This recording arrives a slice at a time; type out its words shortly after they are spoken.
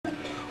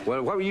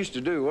Well, what we used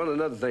to do, one of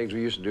the other things we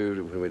used to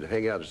do when we'd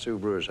hang out at Sue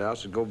Brewer's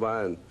house is go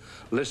by and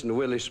listen to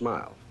Willie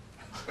smile.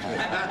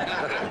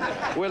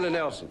 Willie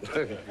Nelson.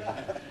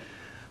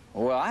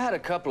 Well, I had a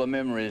couple of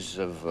memories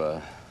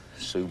of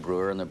Sue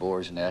Brewer and the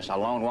Boys' Nest. I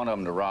loaned one of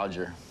them to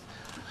Roger,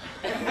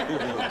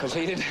 because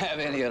he didn't have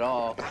any at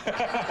all.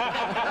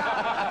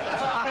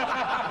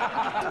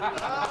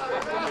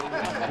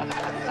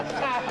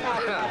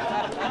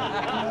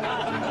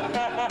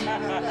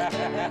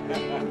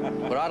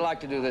 But I'd like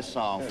to do this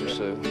song for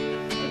Sue,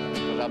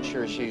 because I'm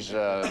sure she's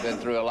been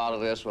through a lot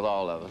of this with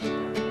all of us.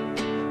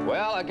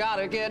 Well, I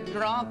gotta get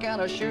drunk,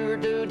 and I sure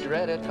do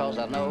dread it, 'cause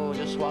I know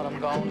just what I'm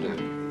gonna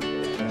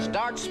do.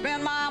 Start to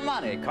spend my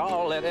money,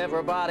 call it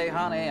everybody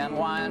honey, and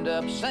wind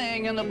up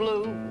singing the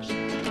blues.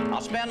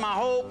 I'll spend my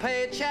whole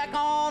paycheck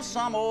on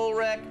some old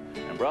wreck,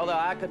 and brother,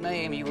 I could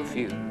name you a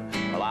few.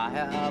 Well, I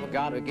have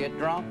got to get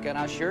drunk, and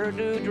I sure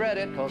do dread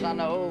it, 'cause I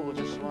know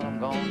just what I'm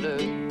gonna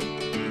do.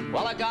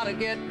 Well, I gotta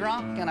get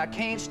drunk, and I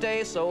can't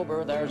stay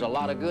sober. There's a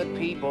lot of good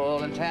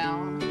people in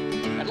town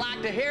that'd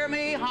like to hear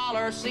me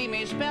holler, see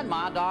me spend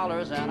my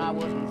dollars, and I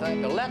wouldn't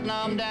think of letting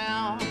them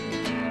down.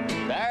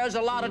 There's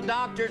a lot of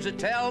doctors that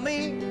tell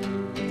me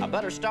I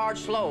better start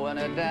slowing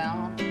it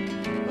down.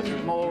 But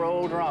there's more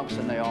old drunks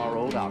than there are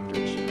old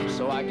doctors,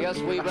 so I guess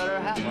we better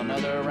have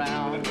another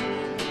round.